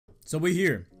So we're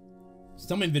here.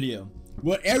 Summon video.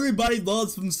 What everybody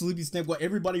loves from Sleepy Snake, what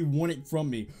everybody wanted from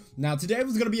me. Now today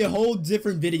was gonna be a whole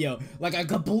different video, like a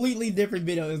completely different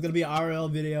video. It's gonna be an RL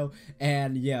video,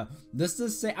 and yeah, let's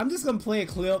just say I'm just gonna play a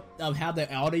clip of how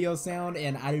the audio sound,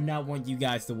 and I do not want you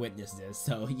guys to witness this.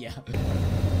 So yeah.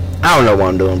 I don't know what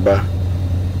I'm doing, bro.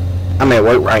 I'm at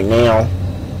work right now,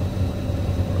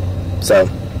 so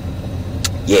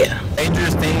yeah.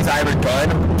 Dangerous things I ever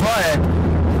done, but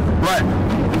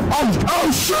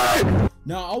oh shit!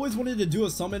 Now, I always wanted to do a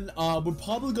summon. We're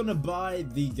probably gonna buy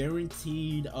the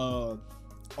guaranteed art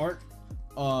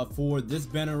for this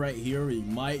banner right here. We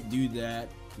might do that.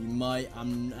 We might.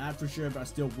 I'm not for sure if I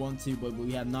still want to, but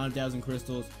we have 9,000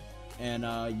 crystals, and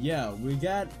yeah, we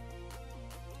got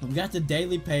the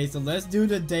daily pay. So let's do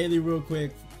the daily real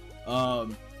quick. I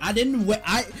didn't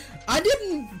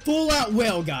full out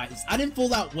well, guys. I didn't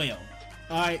full out well.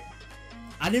 All right.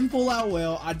 I didn't pull out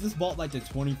well. I just bought like the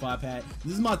 25 pack.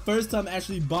 This is my first time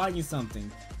actually buying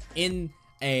something in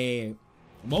a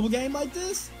mobile game like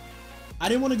this. I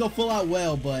didn't want to go full out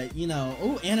well, but you know,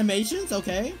 oh, animations,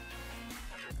 okay.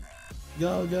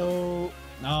 Go.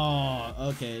 Oh,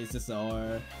 okay, it's just an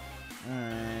R.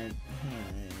 Alright.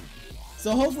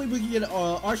 So hopefully we can get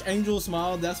Archangel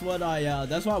Smile. That's what I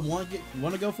want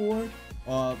to go for.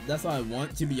 That's what I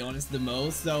want, to be honest, the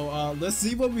most. So let's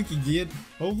see what we can get.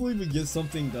 Hopefully we get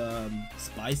something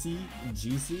spicy,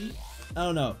 juicy. I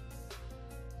don't know.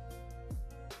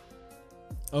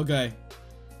 Okay.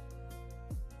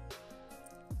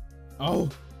 Oh,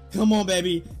 come on,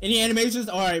 baby. Any animations?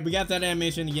 All right, we got that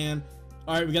animation again.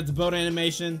 All right, we got the boat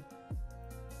animation.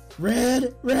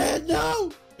 Red,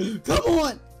 no! Come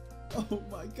on! Oh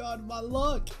my God, my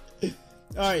luck. All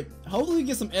right, hopefully we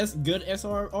get some good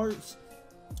SR arts.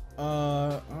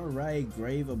 Alright,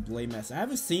 Grave of Blade Master. I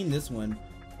haven't seen this one.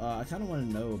 I kind of want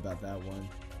to know about that one.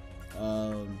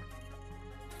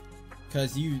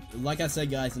 Cause like I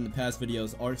said, guys, in the past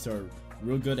videos, arcs are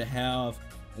real good to have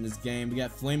in this game. We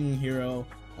got Flaming Hero.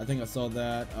 I think I saw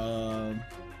that.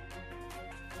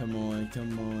 Come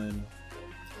on.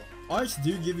 Arcs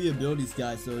do give you abilities,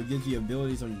 guys, so it gives you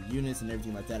abilities on your units and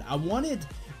everything like that. I want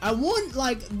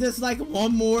like this, like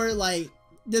one more unit.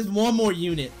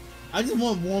 I just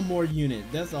want one more unit.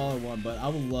 That's all I want, but I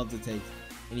would love to take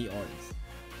any arts.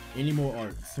 Any more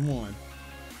arts. Come on.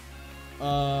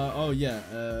 Oh yeah,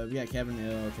 we got Cabin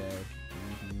Hill, okay.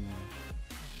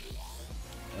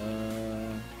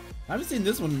 I haven't seen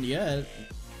this one yet.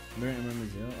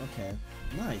 Okay.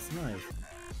 Nice.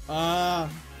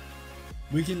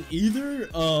 We can either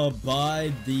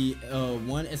buy the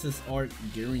 1 SS art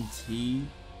guarantee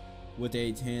with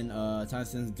a 10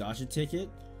 times 10 gacha ticket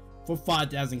for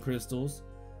 5,000 crystals,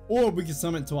 or we can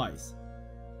summon twice,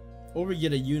 or we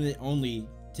get a unit only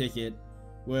ticket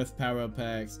with power up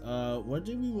packs. What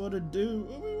do we want to do?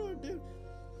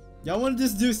 Y'all want to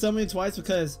just do summon twice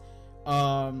because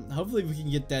hopefully we can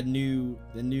get that new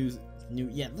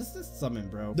yeah, let's just summon,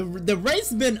 bro. The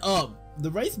rate's been up.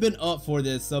 The rate's been up for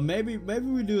this, so maybe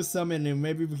we do a summon and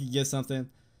maybe we can get something.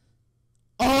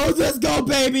 Oh, let's go,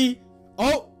 baby.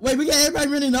 Oh wait, we got everybody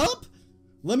running up.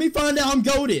 Let me find out I'm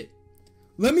goated.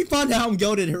 Everybody. Let me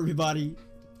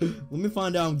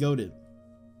find out I'm goated.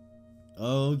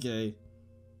 Okay.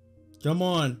 Come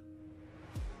on.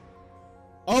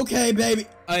 Okay, baby.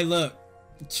 Hey, look.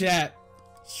 Chat.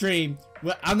 Stream.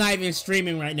 Well, I'm not even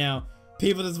streaming right now.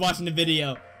 People just watching the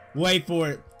video. Wait for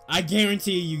it. I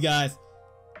guarantee you guys.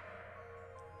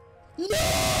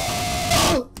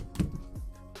 No!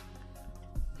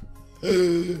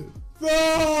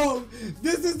 Bro,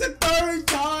 this is the third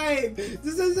time.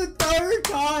 This is the third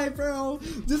time, bro.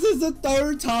 This is the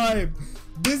third time.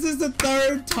 This is the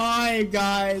third time,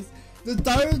 guys. The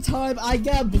third time I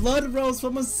got blood rolls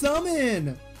from a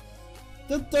summon.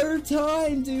 The third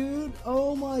time, dude.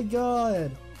 Oh my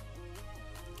God.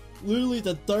 Literally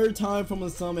the third time from a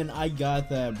summon I got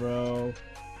that, bro.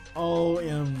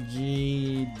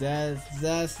 OMG. That's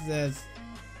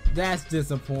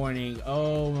disappointing.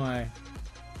 Oh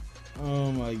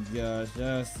my gosh,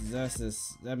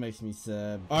 that makes me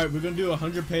sad. All right, we're gonna do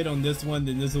 100 paid on this one,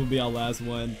 then this will be our last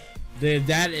one.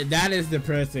 That is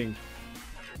depressing.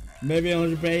 Maybe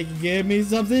 100 paid can give me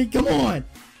something. Come on!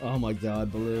 Oh my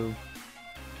God, blue.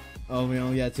 Oh, we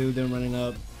only got 2 of them running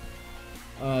up.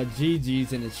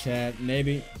 GG's in the chat,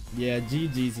 maybe. Yeah,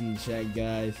 GG's in the chat,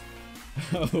 guys.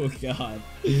 Oh God,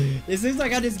 it seems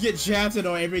like I just get shafted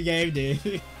on every game,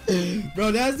 dude.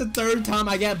 Bro, that's the third time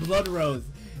I got blood rose.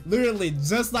 Literally,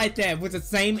 just like that, with the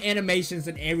same animations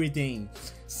and everything.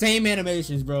 Same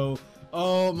animations, bro.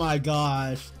 Oh my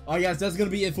gosh. Alright guys, that's gonna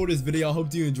be it for this video. I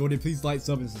hope you enjoyed it. Please like,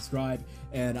 sub, and subscribe.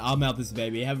 And I'm out this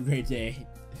baby. Have a great day.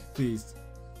 Peace.